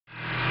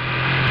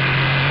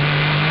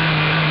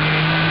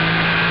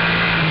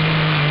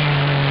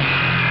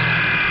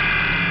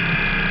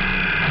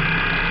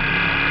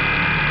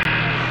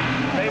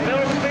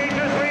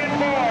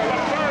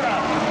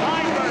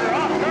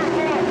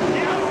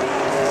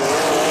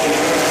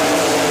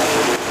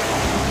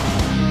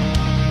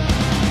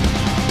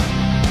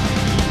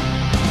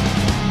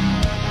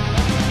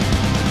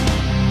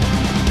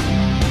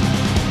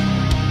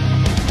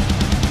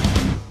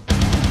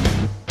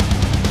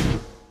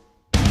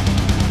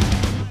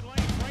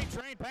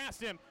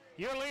past him.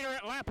 Your leader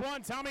at lap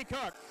 1, Tommy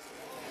Cook.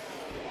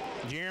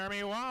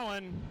 Jeremy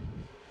Wallen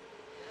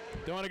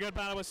doing a good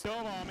battle with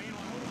Stovall.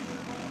 Meanwhile,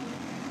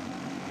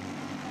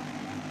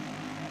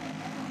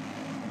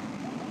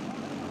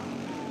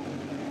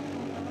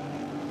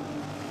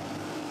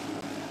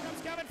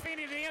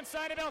 to the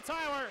inside of Bill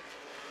Tyler.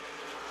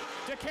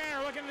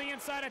 DeCare looking to the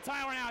inside of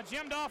Tyler now.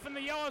 Jim Dolphin,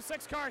 the yellow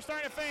 6 car,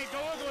 starting to fade.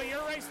 Galugli,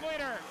 your race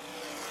leader.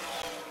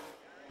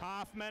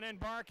 Hoffman and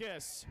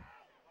Barkas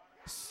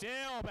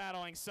still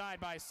battling side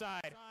by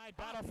side.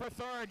 Battle for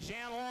third.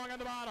 Jan Long on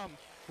the bottom.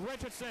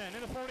 Richardson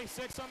in the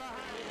 46 on the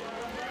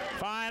high.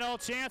 Final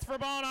chance for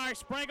Bonar.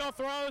 Sprinkle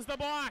throws the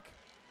block.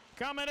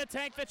 Coming to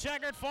take the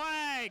checkered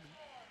flag.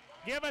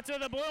 Give it to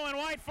the blue and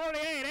white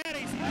 48.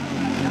 Eddie Sprinkle.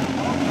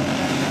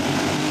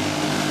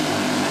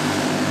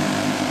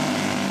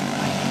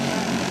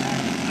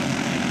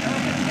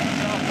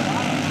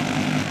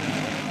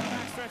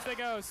 They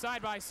go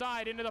side by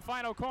side into the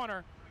final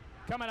corner.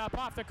 Coming up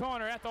off the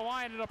corner at the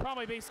line, it'll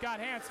probably be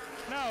Scott Hance.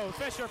 No,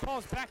 Fisher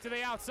pulls back to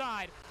the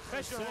outside.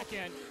 Fisher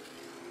second.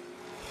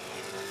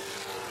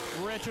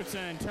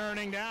 Richardson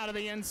turning down to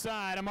the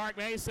inside of Mark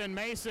Mason.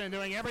 Mason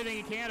doing everything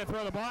he can to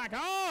throw the block.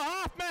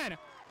 Oh, Hoffman!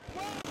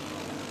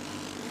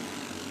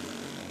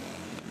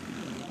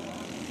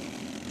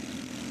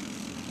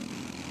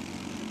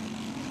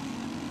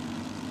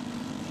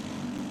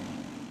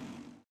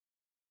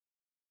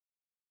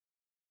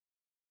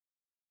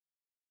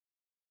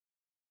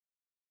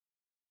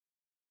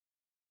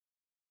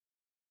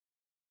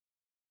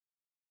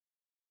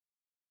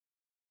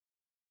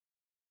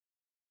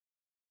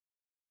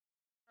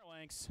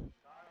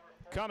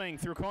 Coming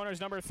through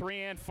corners number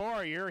 3 and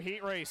 4, your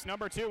heat race.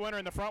 Number 2 winner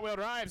in the front wheel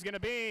drive is going to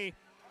be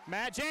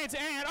Matt Janes.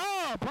 And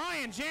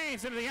Brian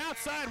Janes into the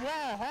outside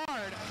wall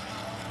hard.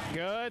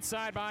 Good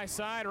side by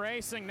side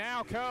racing.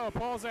 Now Coe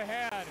pulls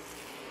ahead.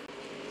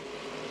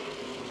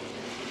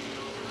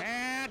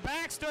 And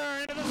Baxter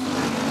into the.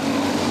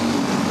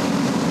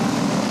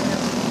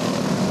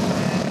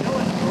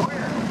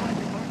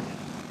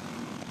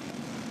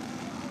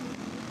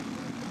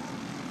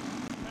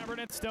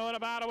 Still in a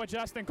battle with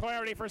Justin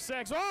Clarity for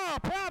 6. Oh,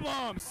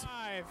 problems!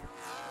 5.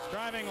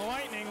 Driving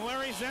Lightning,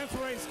 Larry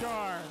Zenthwaite's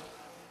car.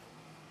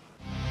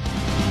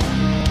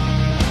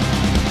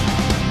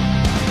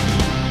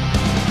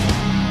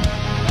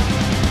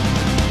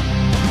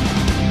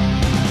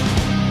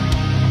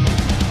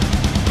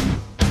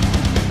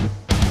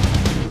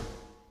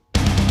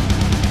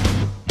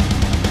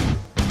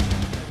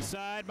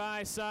 Side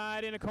by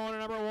side into corner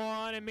number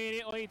 1,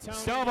 immediately Tony.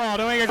 Stovall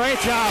doing a great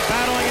job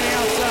battling in the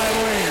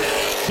outside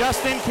wing.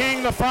 Justin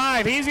King, the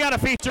 5, he's got a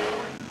feature.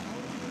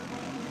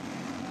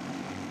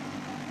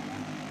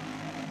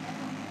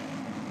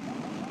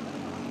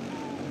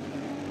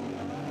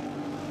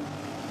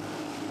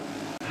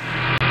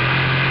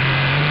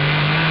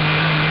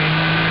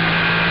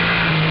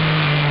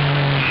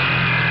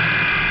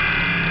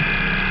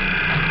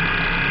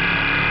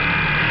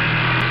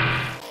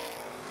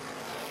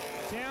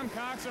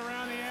 Cox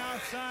around the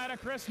outside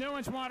of Chris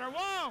Neuenschwander.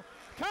 Whoa!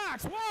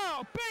 Cox,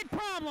 whoa! Big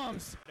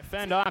problems!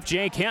 Defend off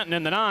Jake Hinton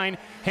in the 9.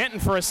 Hinton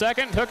for a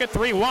second, took it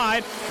 3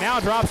 wide. Now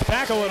drops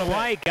back a little.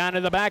 White got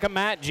into the back of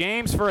Matt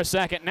James for a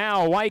second.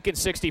 Now White at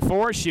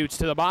 64 shoots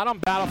to the bottom.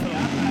 Battle for the.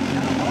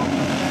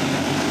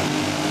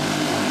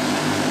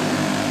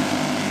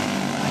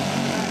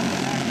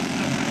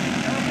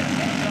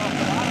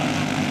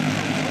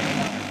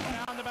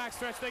 Down the back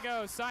stretch they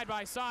go, side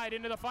by side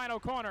into the final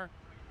corner.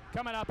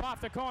 Coming up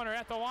off the corner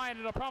at the line,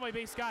 it'll probably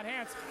be Scott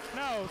Hance.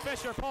 No,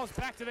 Fisher pulls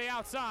back to the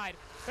outside.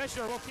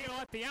 Fisher will keel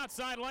at the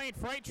outside lane.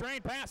 Freight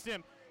train past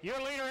him. Your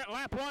leader at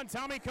lap 1,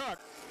 Tommy Cook.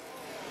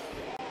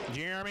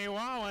 Jeremy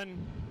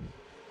Wallen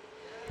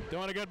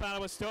doing a good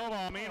battle with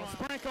Stovall. Meanwhile,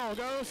 Sprinkle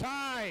goes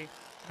high.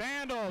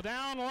 Vandal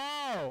down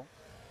low.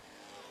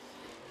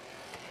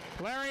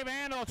 Larry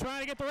Vandal trying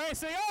to get the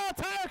racing. Oh,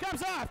 tire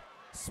comes off.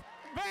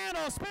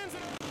 Vandal spins it.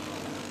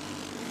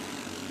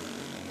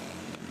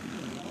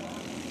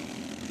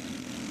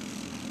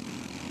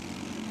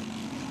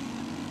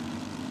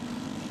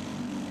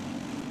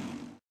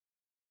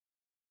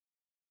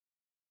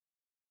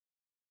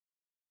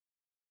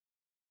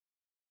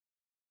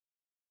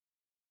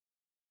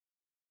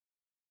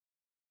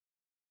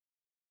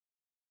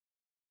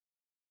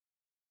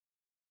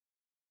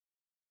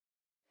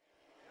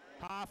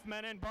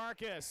 Hoffman and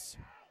Barkas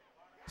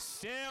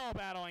still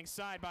battling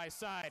side by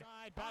side.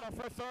 Battle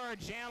for third.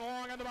 Jan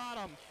Long on the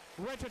bottom.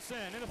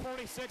 Richardson in the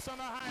 46 on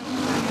the highway.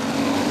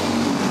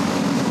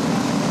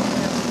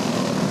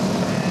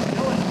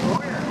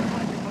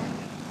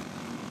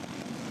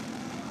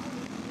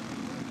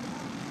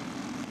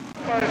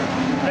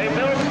 They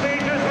built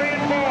stages 3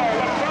 and 4.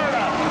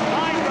 Lacerda,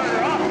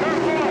 Lineberger off turn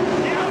 4.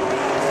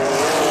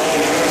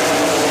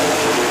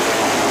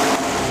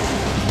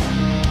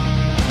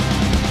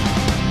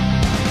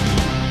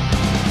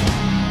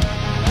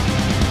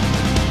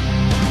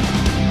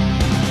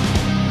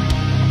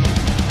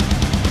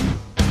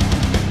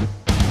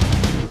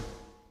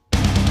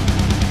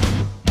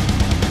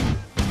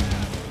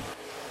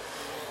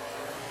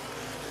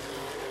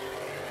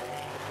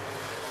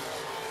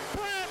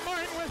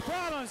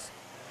 problems.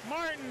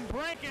 Martin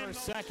breaking for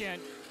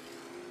second.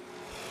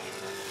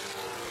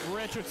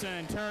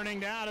 Richardson turning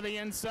down to the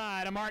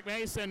inside of Mark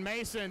Mason.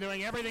 Mason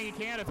doing everything he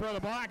can to throw the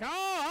block. Oh,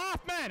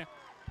 Hoffman!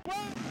 Well,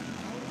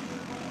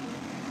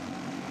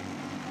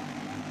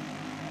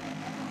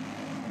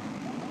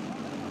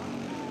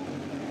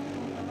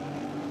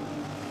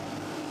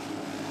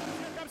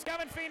 here comes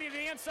Kevin Feeney to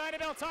the inside of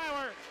Bill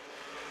Tyler.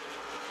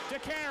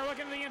 DeCare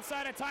looking to the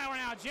inside of Tyler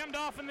now. Jim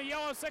Dolphin, the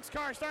yellow 6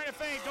 car, starting to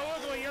fade.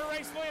 Galugli, your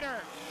race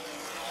leader.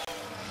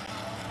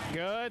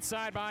 Good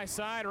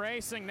side-by-side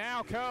racing.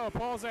 Now Coe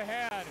pulls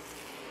ahead.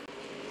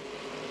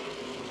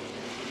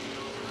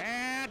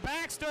 And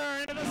Baxter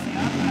into the...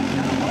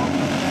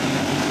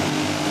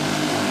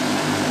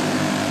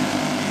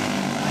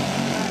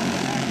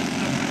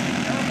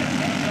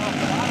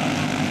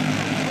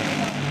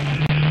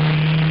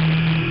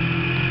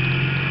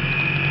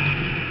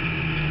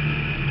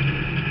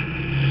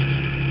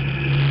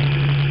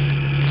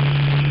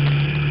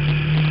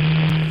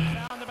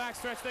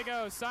 Stretch they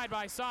go, side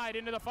by side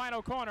into the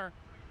final corner.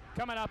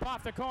 Coming up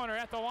off the corner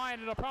at the line,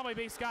 it'll probably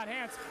be Scott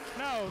Hance.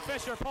 No,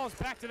 Fisher pulls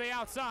back to the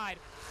outside.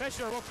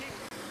 Fisher will keep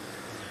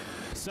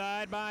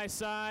side by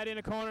side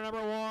into corner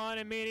number 1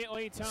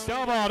 immediately.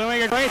 Stovall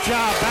doing a great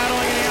job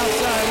battling in the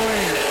outside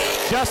wing.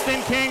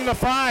 Justin King, the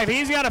 5,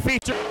 he's got a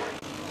feature.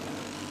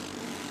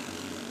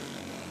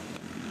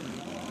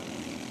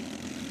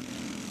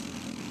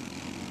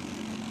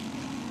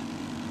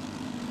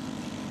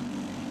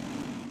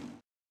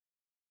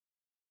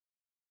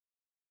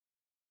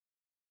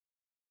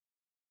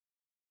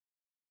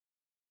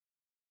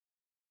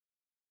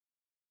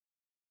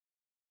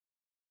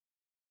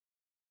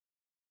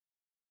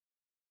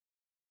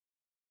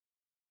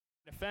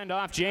 Defend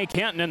off Jay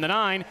Kenton in the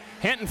 9.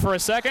 Hinton for a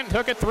second,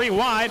 took it 3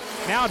 wide.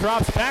 Now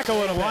drops back a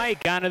little.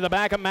 White got into the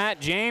back of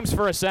Matt James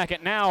for a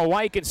second. Now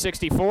White at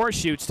 64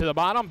 shoots to the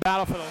bottom.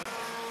 Battle for the...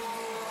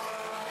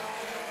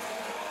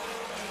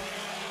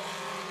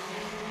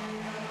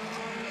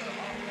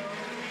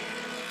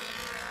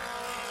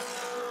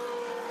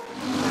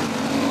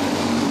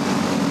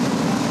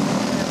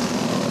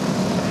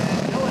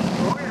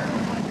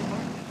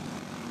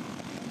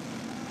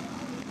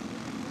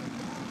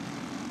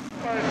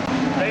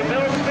 They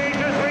build stages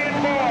 3 and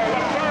 4.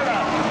 Laperta,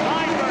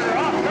 Lineberger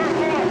off turn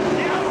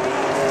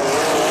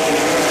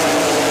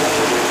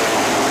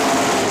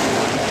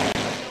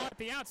 4. At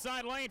the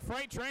outside lane,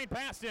 freight train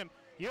past him.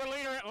 Your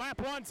leader at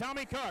lap 1,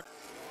 Tommy Cook.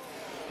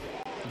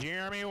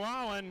 Jeremy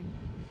Wallen.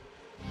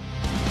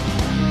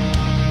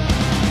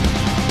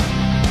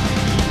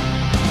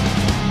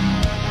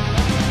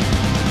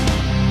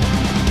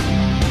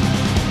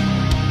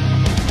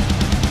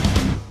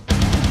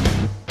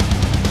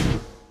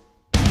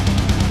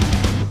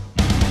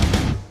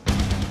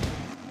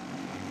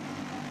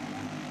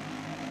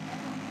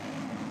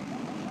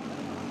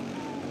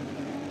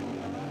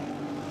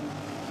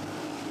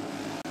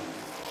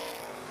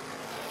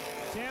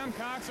 Tim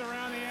Cox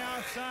around the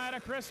outside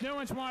of Chris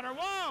Neuenschwander.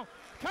 Whoa!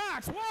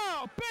 Cox,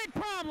 whoa! Big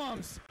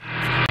problems!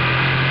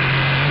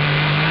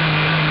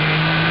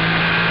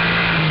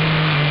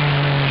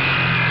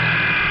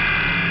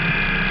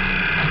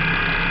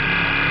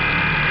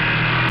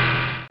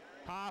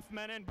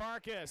 Hoffman and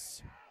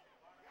Barkas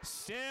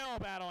still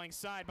battling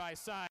side by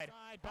side.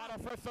 Battle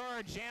for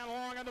third. Jan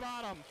Long on the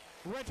bottom.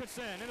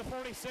 Richardson in the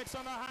 46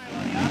 on the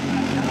highway.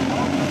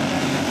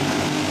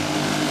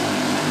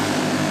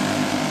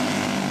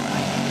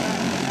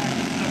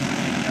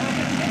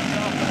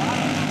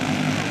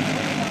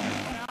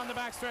 Down the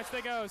backstretch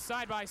they go,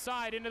 side by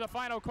side into the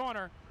final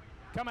corner.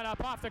 Coming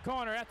up off the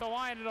corner at the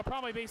line, it'll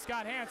probably be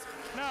Scott Hance.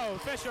 No,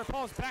 Fisher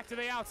pulls back to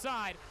the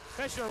outside.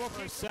 Fisher will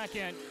keep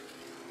second.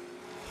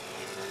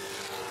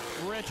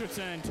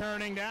 Richardson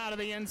turning down to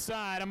the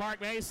inside of Mark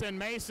Mason.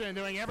 Mason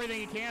doing everything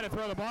he can to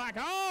throw the block.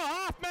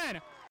 Oh,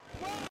 Hoffman!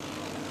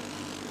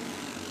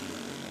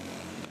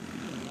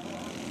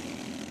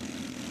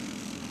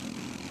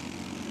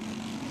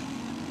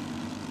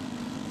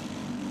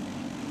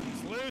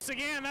 Loose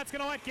again. That's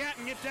going to let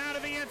Gatton get down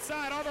to the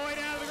inside, all the way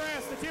down to the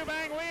grass. The 2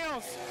 bang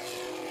wheels.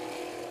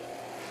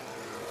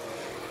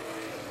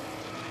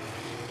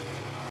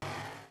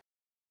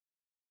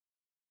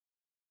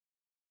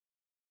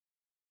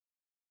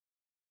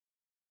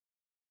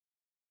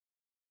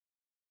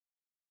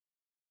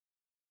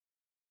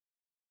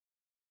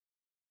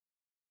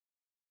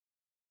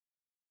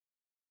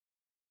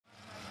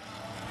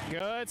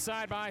 Good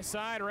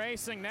side-by-side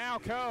racing. Now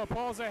Coe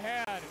pulls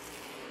ahead.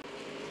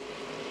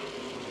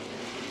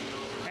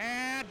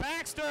 And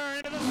Baxter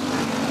into the...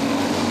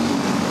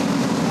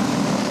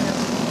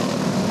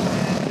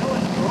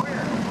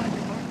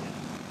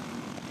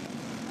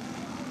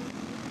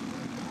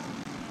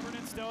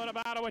 Still at a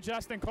battle with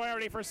Justin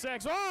Clarity for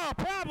 6. Oh,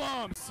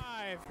 problems!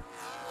 5.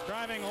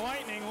 Driving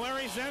lightning,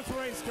 Larry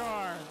Zensway's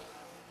car.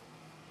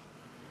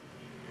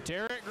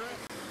 Derek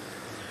Griffin.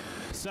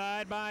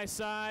 Side by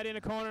side into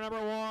corner number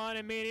 1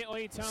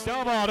 immediately.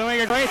 Stovall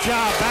doing a great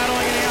job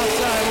battling in the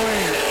outside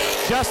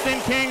wing.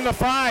 Justin King, the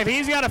 5,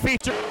 he's got a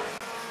feature.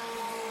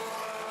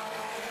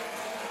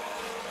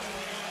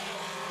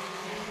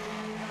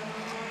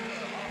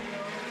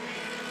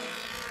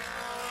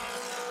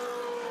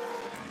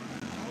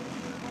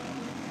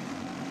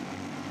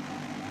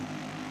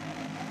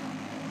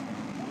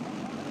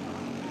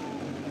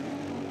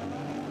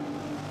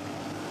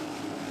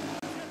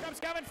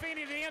 Kevin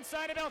Feeney to the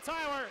inside of Bill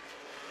Tyler.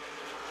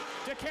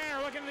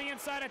 DeCare looking to the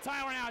inside of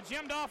Tyler now.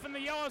 Jim Dolphin, the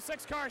yellow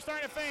 6 car,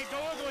 starting to fade.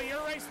 Galugly,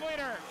 your race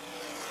leader.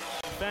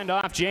 Fend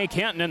off Jake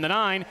Hinton in the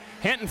 9.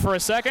 Hinton for a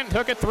second,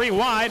 took it 3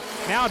 wide.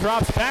 Now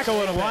drops back a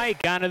little.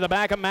 White got into the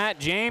back of Matt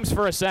James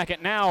for a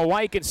second. Now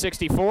White at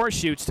 64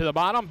 shoots to the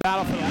bottom.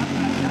 Battle for the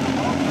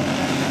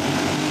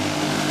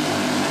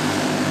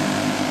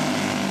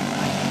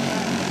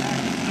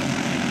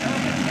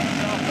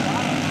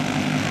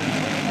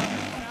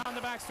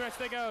stretch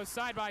they go,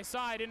 side by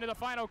side into the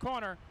final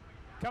corner.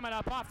 Coming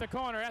up off the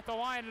corner at the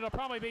line, it'll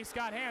probably be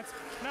Scott Hance.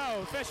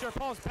 No, Fisher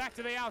pulls back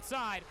to the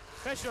outside.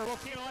 Fisher will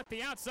keel at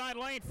the outside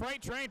lane.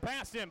 Freight train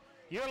past him.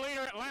 Your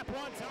leader at lap 1,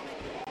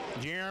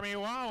 Tony. Jeremy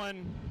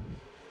Wallen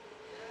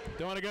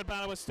doing a good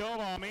battle with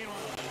Stovall. Meanwhile,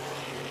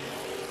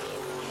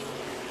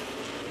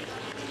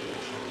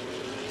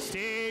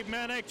 Steve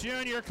Minnick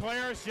Jr.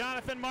 clears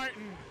Jonathan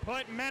Martin.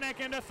 Put Minnick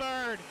into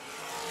 3rd.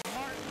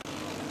 Martin.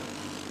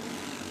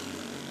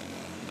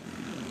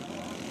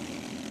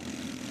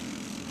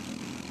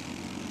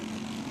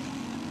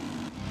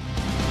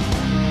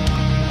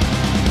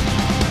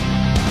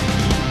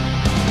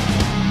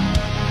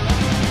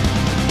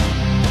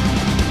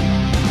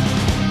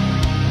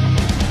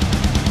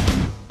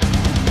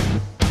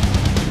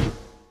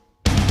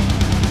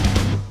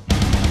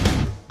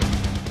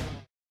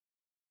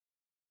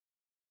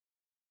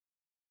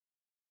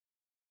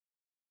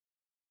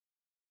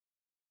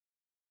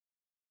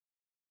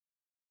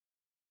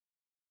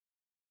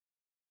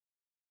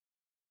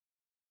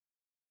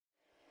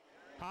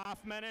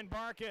 Hoffman and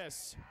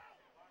Barkas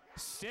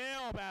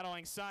still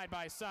battling side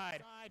by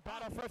side.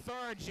 Battle for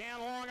 3rd. Jan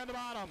Long on the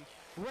bottom.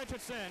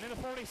 Richardson in the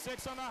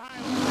 46 on the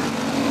highway.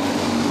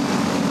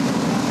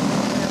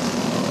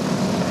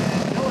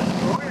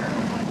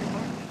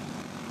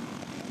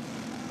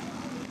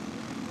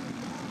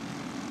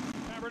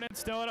 Pemberton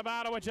still in a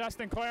battle with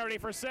Justin Clarity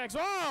for 6.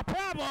 Oh,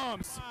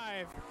 problems!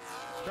 5.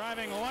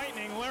 Driving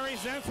lightning. Larry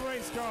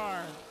Zensway's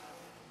car.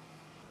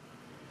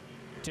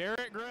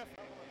 Derek Griffin.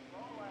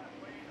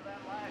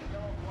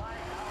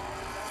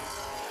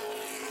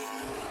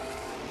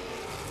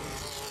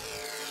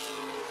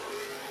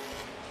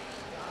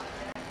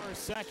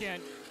 For 2nd.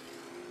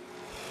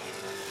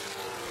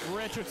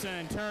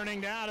 Richardson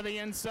turning down to the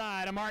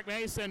inside of Mark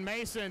Mason.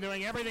 Mason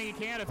doing everything he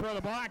can to throw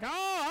the block.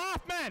 Oh,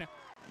 Hoffman!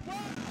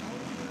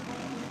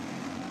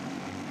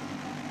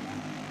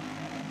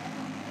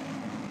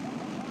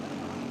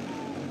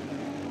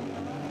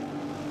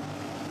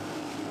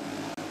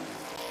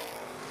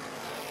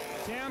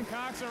 Tim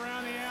Cox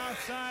around the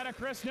outside of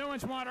Chris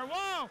Neuenschwander.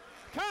 Whoa!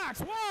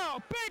 Cox,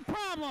 whoa! Big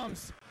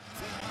problems!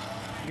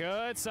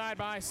 Good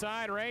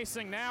side-by-side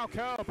racing. Now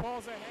Coe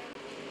pulls ahead.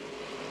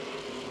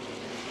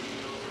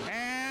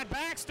 And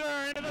Baxter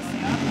into the...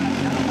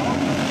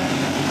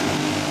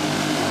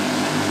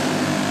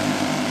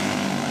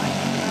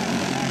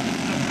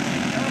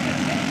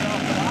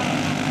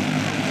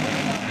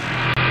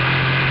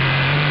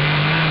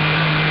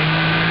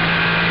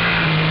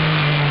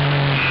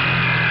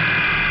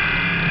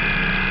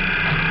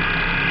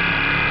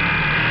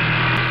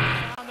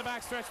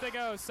 Stretch they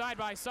go, side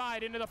by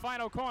side into the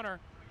final corner.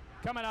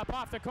 Coming up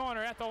off the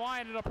corner at the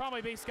line, it'll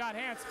probably be Scott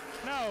Hance.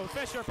 No,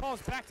 Fisher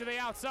pulls back to the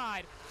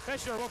outside.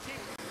 Fisher will keep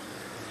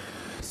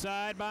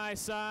side by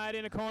side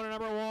into corner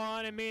number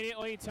 1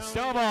 immediately.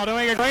 Stovall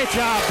doing a great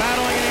job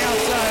battling in the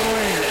outside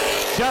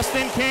lane.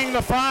 Justin King,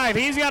 the 5,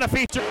 he's got a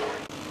feature.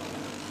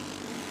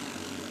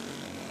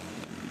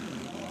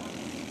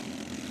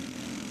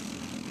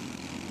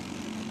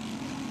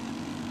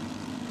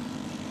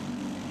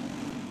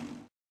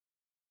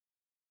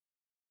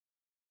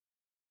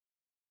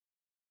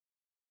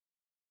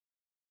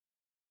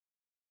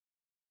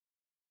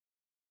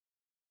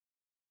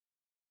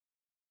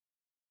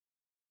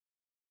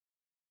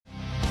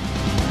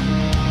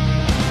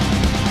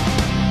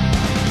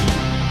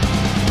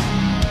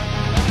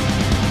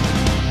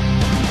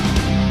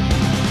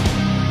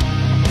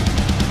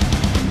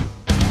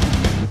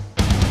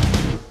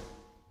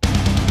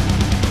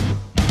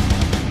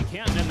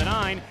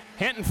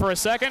 Hinton for a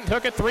second,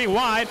 took it 3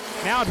 wide,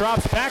 now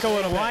drops back a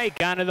little. White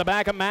got into the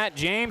back of Matt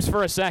James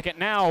for a second.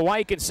 Now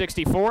White at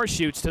 64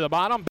 shoots to the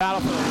bottom.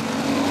 Battle for